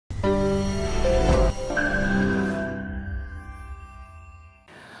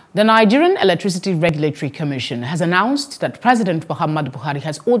The Nigerian Electricity Regulatory Commission has announced that President Muhammadu Buhari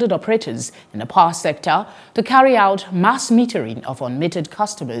has ordered operators in the power sector to carry out mass metering of unmetered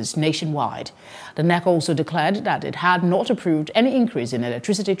customers nationwide. The NERC also declared that it had not approved any increase in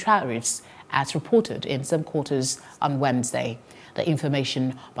electricity tariffs as reported in some quarters on Wednesday. The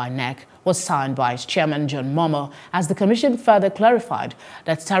information by NERC was signed by its chairman John Momo, as the Commission further clarified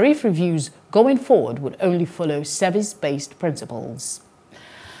that tariff reviews going forward would only follow service-based principles.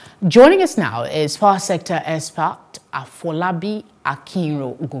 Joining us now is power sector expert Afolabi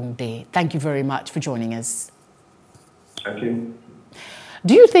Akinro-Gunde. Thank you very much for joining us. Thank you.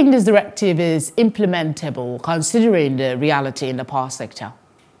 Do you think this directive is implementable considering the reality in the power sector?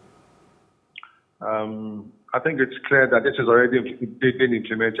 I think it's clear that this is already being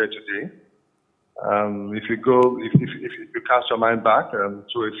implemented today. If you cast your mind back to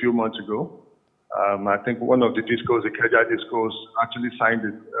a few months ago, I think one of the discos, the Ikeja discos, actually signed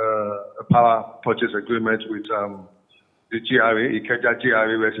a power purchase agreement with the GRA, Ikeja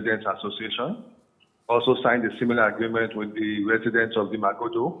GRA Residents Association. Also signed a similar agreement with the residents of the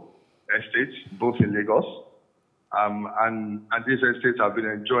Magodo estates, both in Lagos. And these estates have been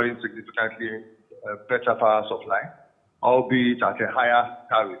enjoying significantly better power supply, albeit at a higher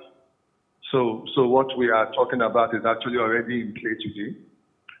tariff. So what we are talking about is actually already in play today.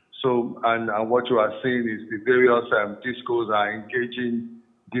 So, and what you are seeing is the various discos are engaging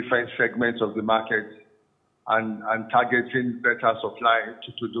different segments of the market and targeting better supply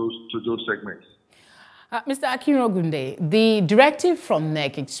to those segments. Mr. Akinro-Gunde, the directive from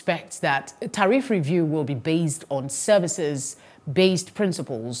NERC expects that tariff review will be based on services-based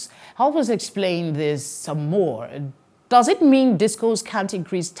principles. Help us explain this some more. Does it mean discos can't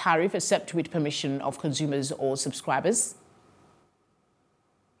increase tariff except with permission of consumers or subscribers?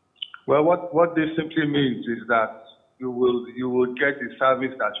 Well, what this simply means is that you will get the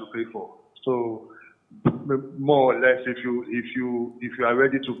service that you pay for. So, more or less, if you are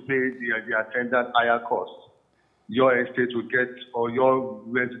ready to pay the attendant higher cost, your estate will get, or your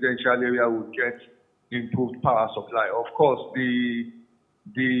residential area will get, improved power supply. Of course, the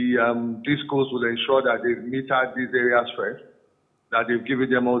discos will ensure that they've metered these areas first, that they've given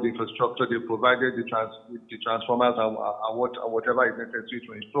them all the infrastructure, they've provided the transformers and whatever is necessary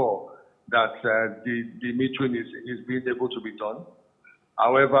to ensure that the metering is being able to be done.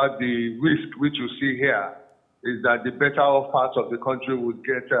 However, the risk which you see here is that the better off parts of the country would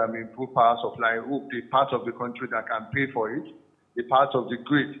get improved power supply. The parts of the country that can pay for it, the parts of the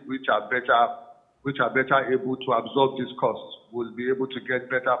grid which are better able to absorb these costs will be able to get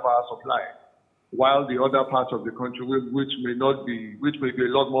better power supply, while the other parts of the country which may be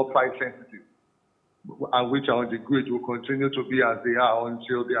a lot more price sensitive and which are on the grid will continue to be as they are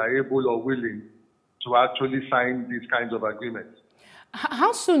until they are able or willing to actually sign these kinds of agreements.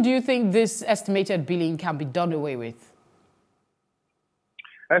 How soon do you think this estimated billing can be done away with?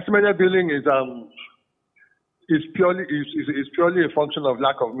 Estimated billing is purely a function of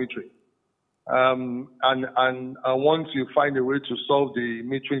lack of metering. And once you find a way to solve the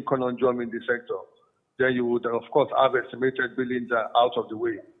metering conundrum in the sector, then you would, of course, have estimated billings out of the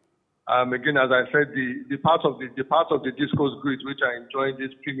way. Again, as I said, the parts of the discos grid which are enjoying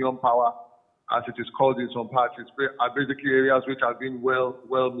this premium power, as it is called in some parts, are basically areas which have been well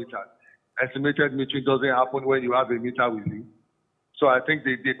metered. Estimated metering doesn't happen when you have a meter with you. So I think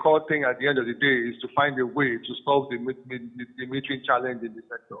the core thing at the end of the day is to find a way to solve the metering challenge in the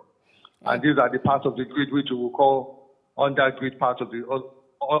sector. And these are the parts of the grid which we will call undergrid parts of the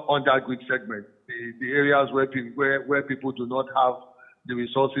undergrid segment. The areas where people do not have the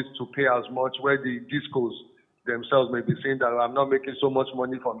resources to pay as much, where the discos themselves may be saying that I'm not making so much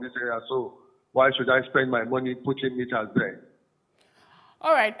money from this area, so why should I spend my money putting meters there?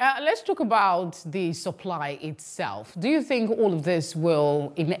 All right, let's talk about the supply itself. Do you think all of this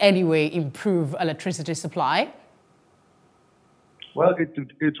will in any way improve electricity supply? Well, it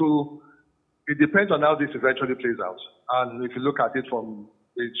depends on how this eventually plays out. And if you look at it from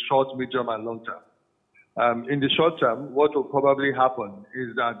a short, medium, and long term. In the short term, what will probably happen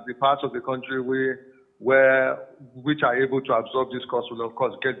is that the parts of the country which are able to absorb this cost will, of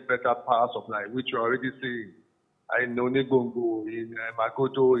course, get better power supply, which you're already seeing in Onigongo, in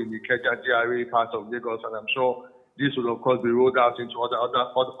Magodo, in the Ikeja GRA parts of Lagos, and I'm sure this will, of course, be rolled out into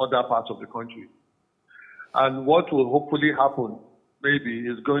other parts of the country. And what will hopefully happen, maybe,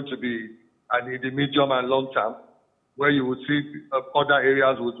 is going to be, and in the medium and long term, where you will see other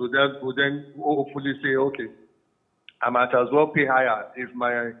areas would then hopefully say, okay, I might as well pay higher if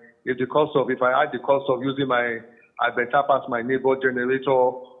I had the cost of using I better pass my neighbor generator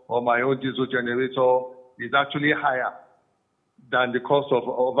or my own diesel generator is actually higher than the cost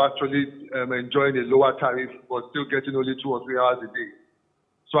of actually enjoying a lower tariff but still getting only 2 or 3 hours a day.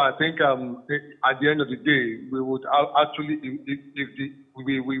 So I think at the end of the day, we would actually,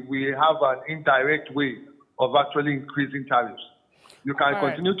 we have an indirect way of actually increasing tariffs. You can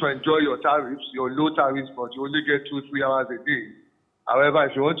continue to enjoy your tariffs, your low tariffs, but you only get 2 or 3 hours a day. However,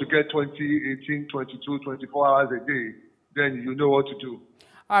 if you want to get 20, 18, 22, 24 hours a day, then you know what to do.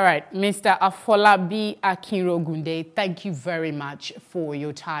 All right, Mr. Afolabi Akinrogunde, thank you very much for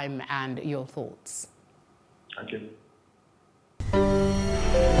your time and your thoughts. Thank you.